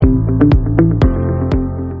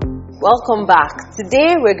Welcome back.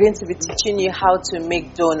 Today we're going to be teaching you how to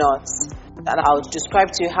make donuts, and I'll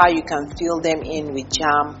describe to you how you can fill them in with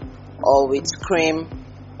jam or with cream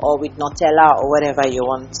or with Nutella or whatever you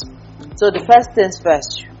want. So the first things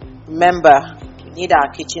first, remember we need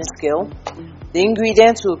our kitchen scale. The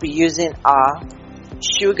ingredients we'll be using are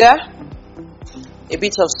sugar, a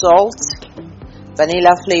bit of salt,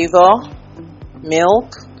 vanilla flavor,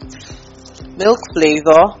 milk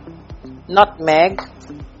flavor, nutmeg,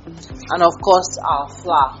 and of course our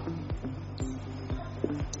flour.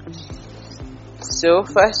 So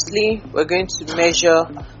firstly, we're going to measure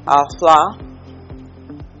our flour.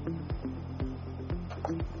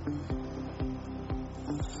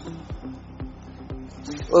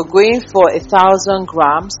 We're going for 1,000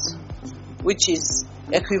 grams, which is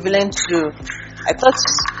equivalent to,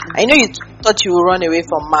 I know you thought you would run away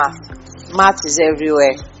from math. Math is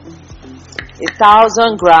everywhere.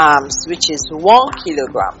 1,000 grams, which is 1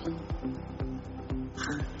 kilogram.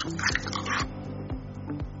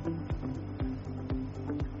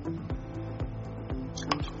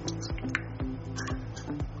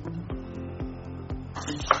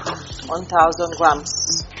 (1,000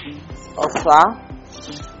 grams of flour.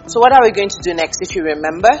 So what are we going to do next? If you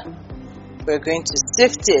remember, we're going to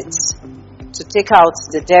sift it to take out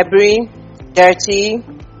the debris, dirty,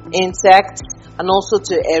 insects, and also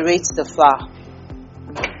to aerate the flour.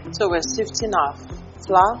 So we're sifting our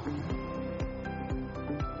flour.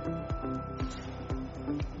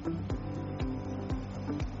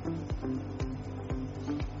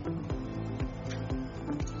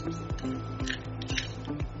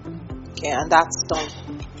 Okay, and that's done.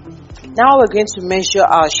 Now we're going to measure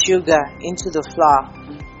our sugar into the flour.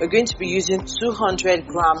 We're going to be using 200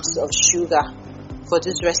 grams of sugar for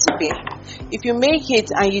this recipe. If you make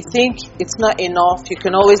it and you think it's not enough, you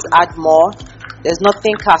can always add more. There's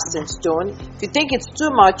nothing cast in stone. If you think it's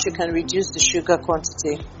too much, you can reduce the sugar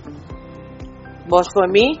quantity. But for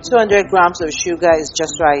me, 200 grams of sugar is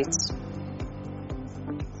just right.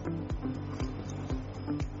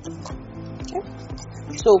 Okay.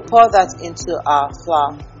 So pour that into our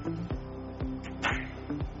flour.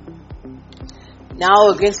 Now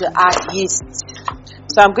we're going to add yeast.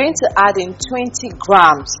 So I'm going to add in 20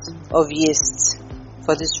 grams of yeast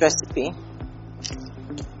for this recipe.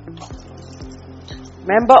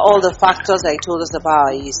 Remember all the factors I told us about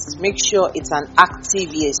our yeast. Make sure it's an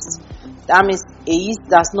active yeast. That means a yeast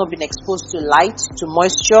that's not been exposed to light, to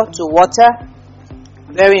moisture, to water.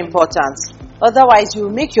 Very important. Otherwise, you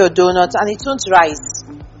will make your donut and it won't rise.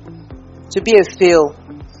 To be a fail.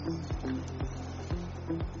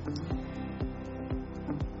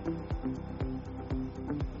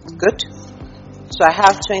 Good. So I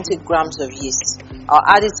have 20 grams of yeast. I'll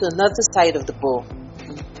add it to another side of the bowl.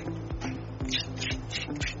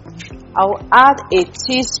 I'll add a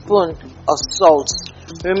teaspoon of salt.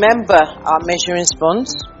 Remember our measuring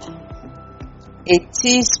spoons. A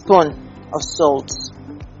teaspoon of salt.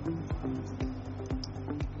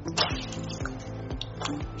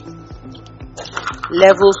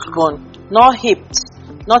 Level spoon. Not heaped.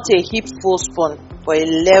 Not a heaped full spoon, but a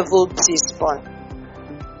level teaspoon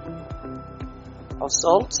of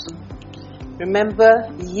salt. Remember,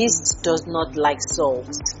 yeast does not like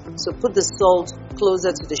salt, so put the salt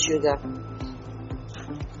closer to the sugar.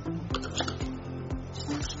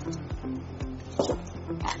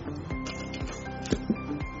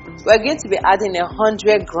 We're going to be adding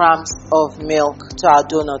 100 grams of milk to our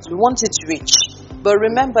donut. We want it rich, but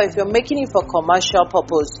remember, if you're making it for commercial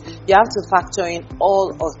purpose, you have to factor in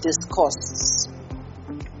all of these costs.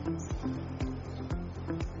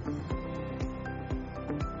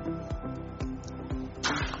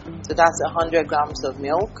 So that's 100 grams of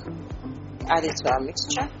milk. Add it to our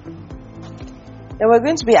mixture. Then we're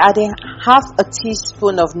going to be adding half a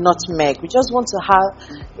teaspoon of nutmeg. We just want to have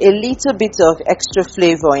a little bit of extra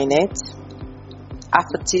flavor in it.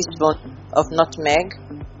 Half a teaspoon of nutmeg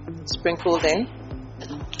sprinkled in.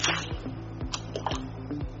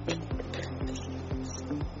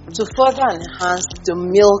 To further enhance the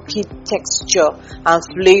milky texture and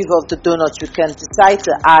flavor of the donut, you can decide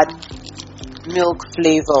to add milk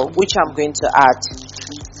flavor, which I'm going to add.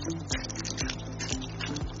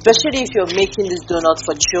 Especially if you're making this donut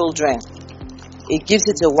for children, it gives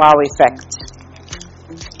it a wow effect.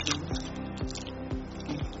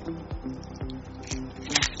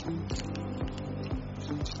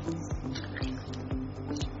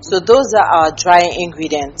 So those are our dry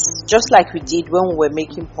ingredients, just like we did when we were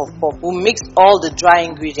making puff puff. We'll mix all the dry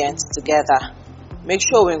ingredients together. Make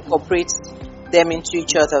sure we incorporate them into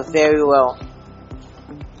each other very well.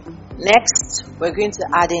 Next, we're going to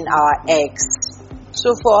add in our eggs.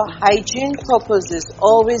 So for hygiene purposes,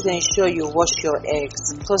 always ensure you wash your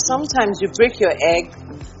eggs, because sometimes you break your egg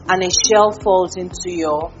and a shell falls into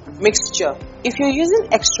your mixture. If you're using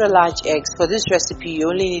extra large eggs for this recipe, you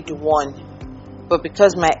only need 1, but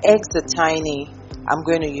because my eggs are tiny, I'm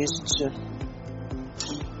going to use 2.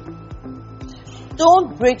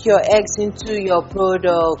 Don't break your eggs into your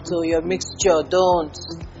product or your mixture. Don't.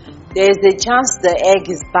 There's a chance the egg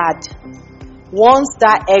is bad. Once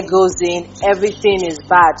that egg goes in, everything is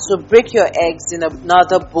bad. So break your eggs in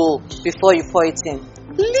another bowl before you pour it in.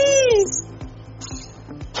 Please.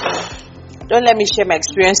 Don't let me share my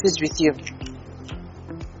experiences with you.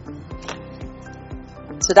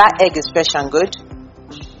 So that egg is fresh and good.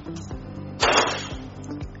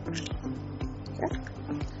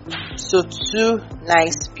 Okay. So 2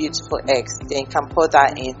 nice, beautiful eggs. Then you can pour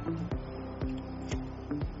that in.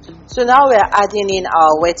 So now we are adding in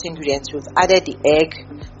our wet ingredients. We've added the egg,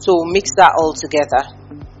 so we'll mix that all together.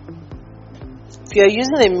 If you're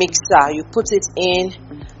using a mixer, you put it in,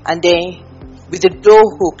 and then with the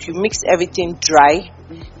dough hook, you mix everything dry.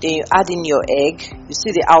 Then you add in your egg. You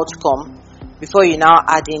see the outcome before you now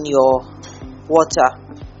add in your water.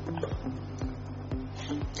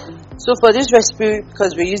 So for this recipe,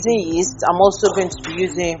 because we're using yeast, I'm also going to be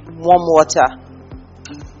using warm water.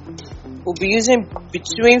 We'll be using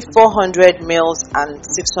between 400 ml and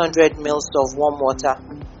 600 ml of warm water,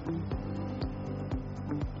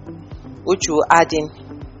 which we'll add in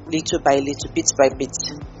little by little, bit by bit.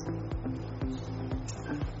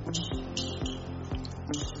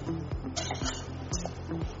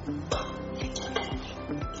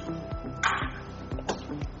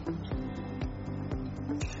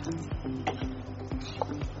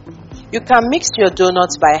 You can mix your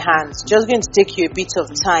donuts by hand. It's just going to take you a bit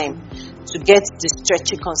of time to get the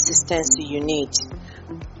stretchy consistency you need.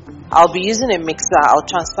 I'll be using a mixer. I'll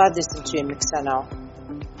transfer this into a mixer now.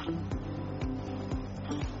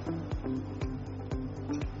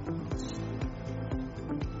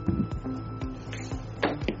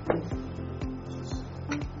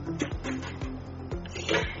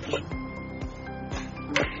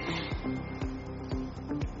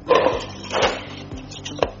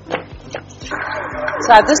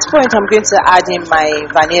 So at this point, I'm going to add in my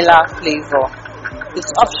vanilla flavor.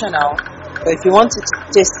 It's optional, but if you want it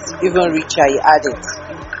to taste even richer, you add it.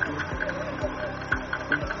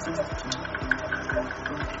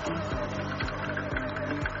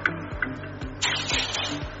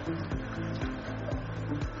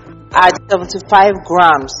 Add 75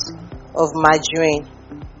 grams of margarine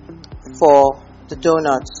for the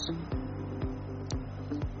donuts.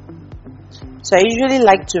 So I usually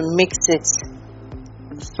like to mix it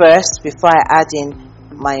first before I add in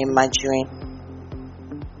my margarine.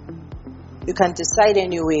 You can decide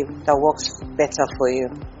any way that works better for you.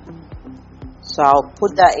 So I'll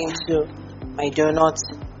put that into my donut.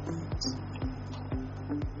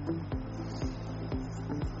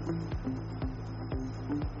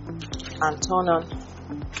 And turn on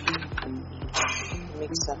the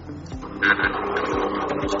mixer.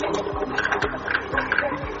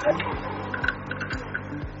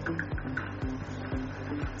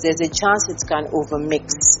 There's a chance it can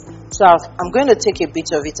overmix. So I'm going to take a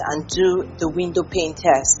bit of it and do the window pane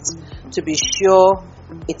test to be sure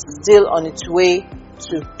it's still on its way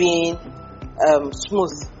to being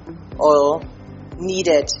smooth or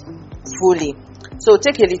kneaded fully. So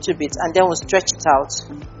take a little bit and then we'll stretch it out.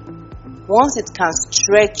 Once it can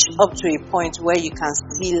stretch up to a point where you can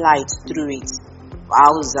see light through it,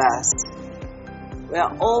 wowzers,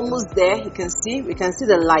 we're almost there. We can see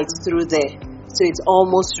the light through there. So it's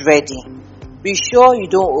almost ready. Be sure you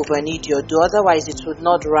don't over knead your dough, otherwise it would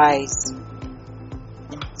not rise.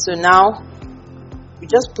 So now you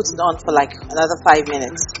just put it on for like another 5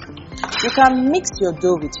 minutes. You can mix your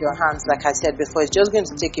dough with your hands, like I said before. It's just going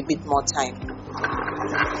to take a bit more time.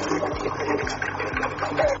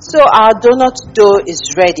 So our donut dough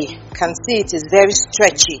is ready. You can see it is very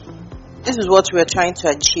stretchy. This is what we're trying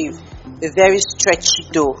to achieve, a very stretchy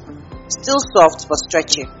dough. Still soft but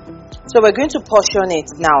stretchy. So we're going to portion it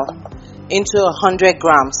now into 100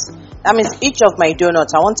 grams. That means each of my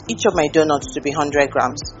donuts, I want each of my donuts to be 100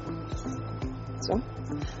 grams. So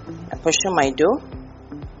I portion my dough.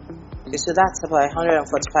 Okay, so that's about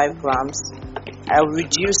 145 grams. I'll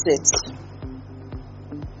reduce it.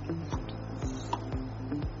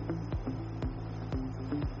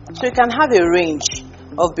 So you can have a range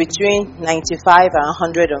of between 95 and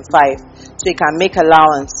 105. So you can make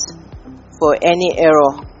allowance for any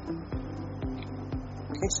error.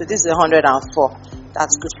 Okay, so this is 104.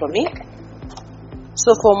 That's good for me.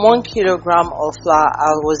 So for 1 kilogram of flour,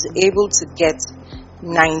 I was able to get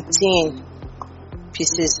 19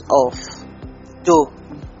 pieces of dough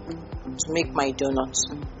to make my donut.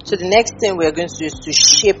 So the next thing we're going to do is to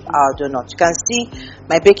shape our donut. You can see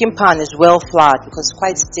my baking pan is well floured because it's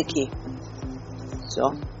quite sticky.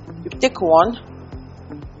 So you take one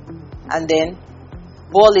and then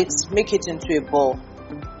ball it, make it into a ball,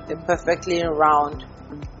 a perfectly round,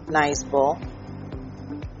 nice ball.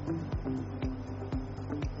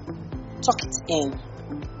 Tuck it in.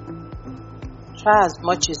 Try as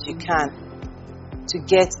much as you can to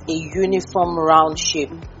get a uniform round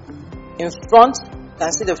shape. In front, you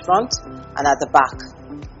can see the front, and at the back.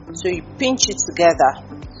 So you pinch it together.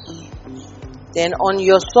 Then on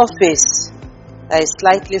your surface that is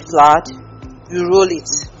slightly flat, you roll it.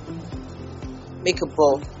 Make a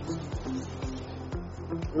ball.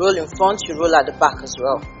 Roll in front, you roll at the back as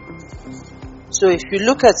well. So if you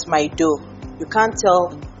look at my dough, you can't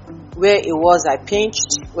tell where it was I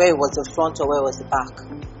pinched, where it was the front or where it was the back.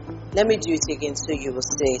 Let me do it again so you will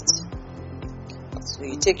see it. So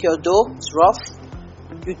you take your dough, it's rough.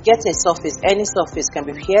 You get a surface, any surface can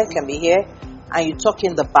be here, and you tuck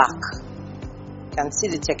in the back. You can see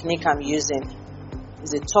the technique I'm using.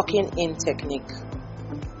 It's a tucking in technique.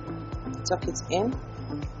 Tuck it in.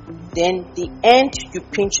 Then the end you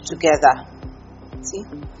pinch together. See,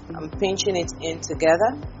 I'm pinching it in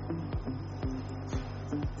together.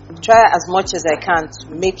 Try as much as I can to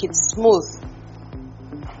make it smooth.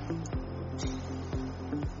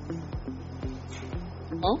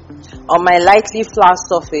 On my lightly flat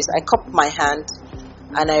surface, I cup my hand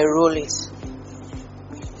and I roll it.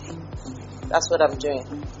 That's what I'm doing.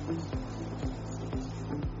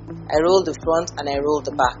 I roll the front and I roll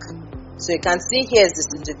the back. So you can see here is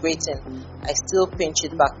disintegrating. I still pinch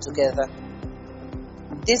it back together.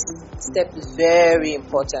 This step is very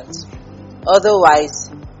important.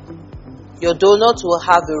 Otherwise, your donut will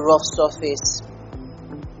have a rough surface.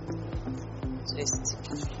 So it's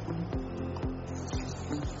sticky.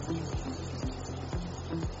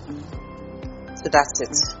 So that's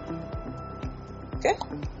it. Okay,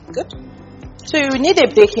 good. So you need a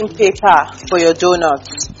baking paper for your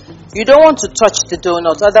donuts. You don't want to touch the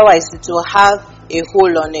donut, otherwise it will have a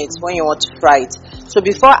hole on it when you want to fry it. So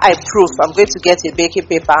before I proof, I'm going to get a baking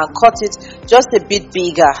paper and cut it just a bit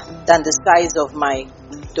bigger than the size of my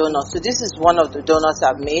donut. So this is one of the donuts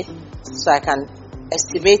I've made, so I can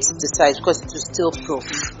estimate the size because it will still proof.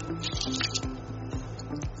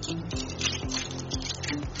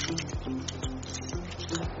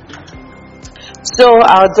 So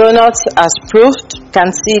our donut has proofed. You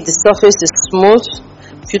can see the surface is smooth.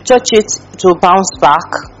 If you touch it, it will bounce back.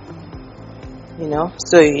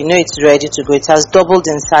 So you know it's ready to go. It has doubled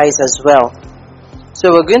in size as well.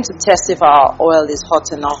 So we're going to test if our oil is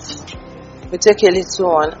hot enough. We take a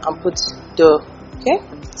little one and put the,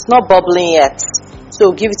 it's not bubbling yet,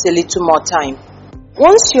 so give it a little more time.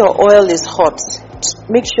 Once your oil is hot,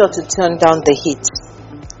 make sure to turn down the heat.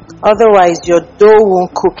 Otherwise, your dough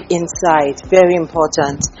won't cook inside. Very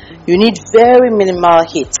important. You need very minimal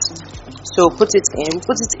heat. So put it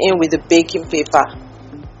in with the baking paper.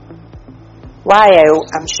 Why?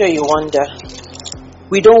 I'm sure you wonder.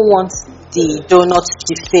 We don't want the donut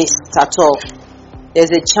defaced at all.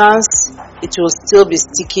 There's a chance it will still be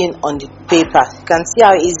sticking on the paper. You can see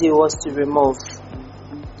how easy it was to remove.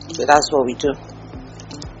 So that's what we do.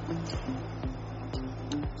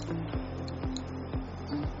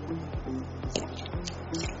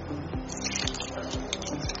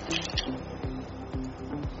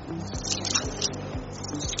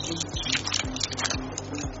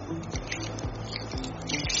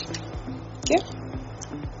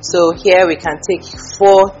 So here we can take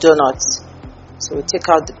 4 donuts. So we take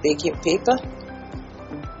out the baking paper.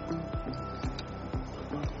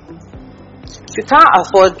 If you can't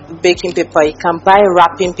afford baking paper, you can buy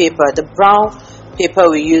wrapping paper, the brown paper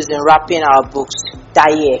we use in wrapping our books,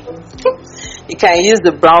 Daye. You can use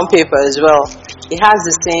the brown paper as well. It has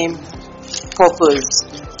the same purpose.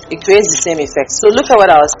 It creates the same effect. So look at what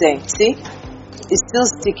I was saying. See? It's still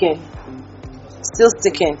sticking. Still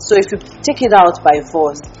sticking. So if you take it out by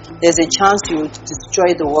force, there's a chance you will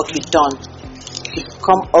destroy the work you've done. It will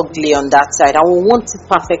become ugly on that side. And we want it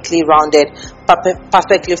perfectly rounded,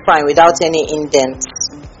 perfectly fine without any indents.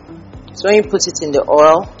 So when you put it in the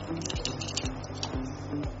oil,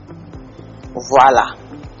 voila.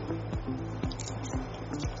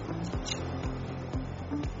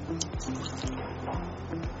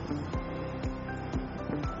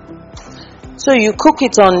 So you cook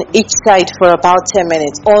it on each side for about 10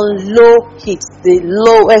 minutes on low heat, the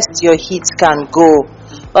lowest your heat can go.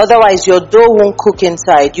 Otherwise your dough won't cook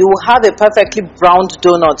inside. You will have a perfectly browned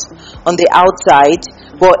donut on the outside,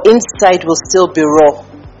 but inside will still be raw.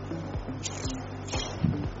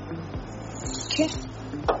 Okay.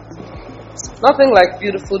 Nothing like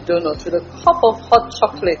beautiful donuts with a cup of hot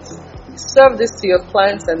chocolate. You serve this to your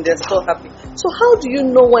clients and they're so happy. So how do you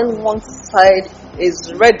know when one side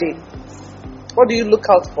is ready? What do you look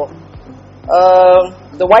out for?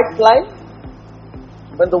 The white line.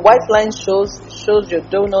 When the white line shows your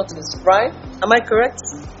donut is fried. Am I correct,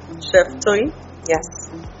 Chef Toyin? Yes.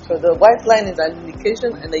 So the white line is an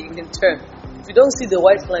indication, and then you can turn. If you don't see the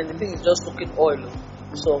white line, the thing is just cooking oil.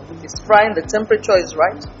 So it's frying, the temperature is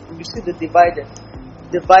right. You see the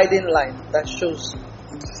dividing line that shows.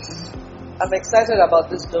 I'm excited about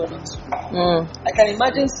this donut. I can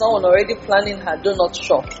imagine someone already planning her donut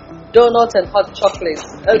shop. Donuts and hot chocolate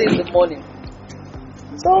early in the morning.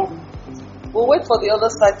 So we'll wait for the other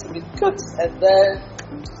side to be cooked, and then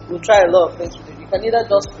we'll try a lot of things with it. You can either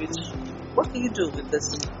just switch. What do you do with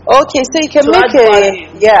this? Okay, so you can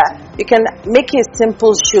you can make a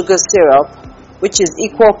simple sugar syrup, which is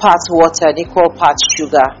equal parts water and equal parts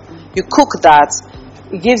sugar. You cook that,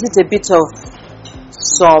 it gives it a bit of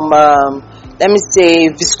some, let me say,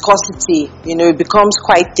 viscosity. It becomes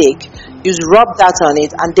quite thick. You rub that on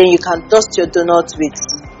it, and then you can dust your donut with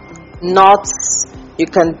nuts. You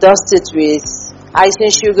can dust it with icing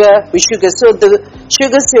sugar, So the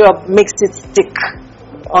sugar syrup makes it stick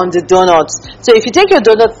on the donuts. So if you take your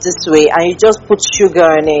donut this way and you just put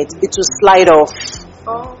sugar in it, it will slide off.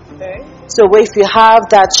 Okay. So if you have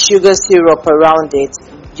that sugar syrup around it,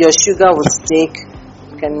 your sugar will stick.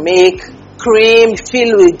 You can make cream,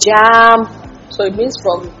 fill with jam. So it means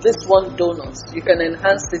from this one donut, you can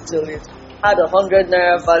enhance it till it add 100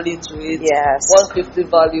 naira value to it, Yes. 150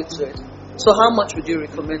 value to it. So how much would you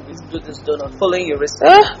recommend me to do this donut, following your recipe?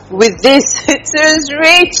 With this, it is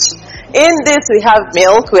rich. In this, we have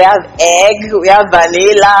milk, we have egg, we have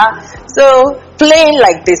vanilla. So plain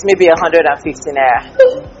like this, maybe 150 naira.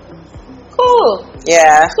 Cool.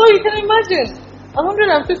 Yeah. So you can imagine,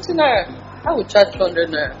 150 naira. I would charge 200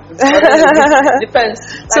 naira. Depends.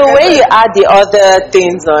 So when you add the other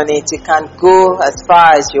things on it, you can go as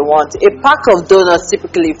far as you want. A pack of donuts,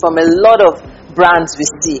 typically from a lot of brands we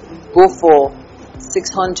see, go for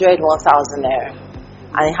 600, 1,000 naira.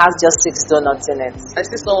 And it has just 6 donuts in it. I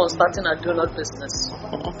see someone starting a donut business.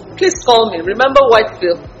 Please call me. Remember,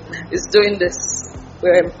 Whitefield is doing this.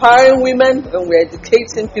 We're empowering women, and we're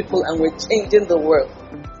educating people, and we're changing the world.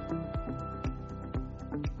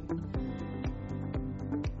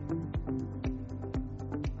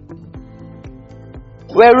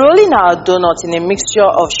 We're rolling our donut in a mixture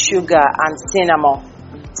of sugar and cinnamon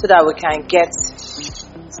so that we can get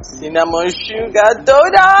cinnamon sugar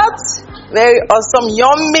donuts. Very awesome,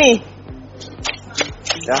 yummy.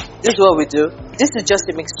 Yeah, this is what we do. This is just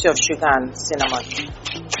a mixture of sugar and cinnamon.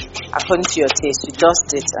 According to your taste, you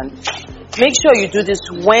dust it and make sure you do this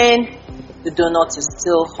when the donut is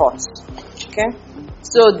still hot. Okay?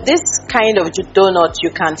 So this kind of donut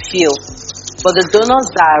you can feel. But the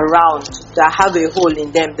donuts that are round, that have a hole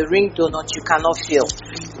in them, the ring donut, you cannot feel.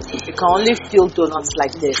 You can only feel donuts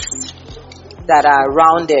like this, that are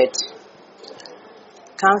rounded.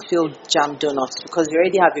 You can't feel jam donuts because you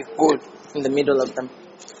already have a hole in the middle of them.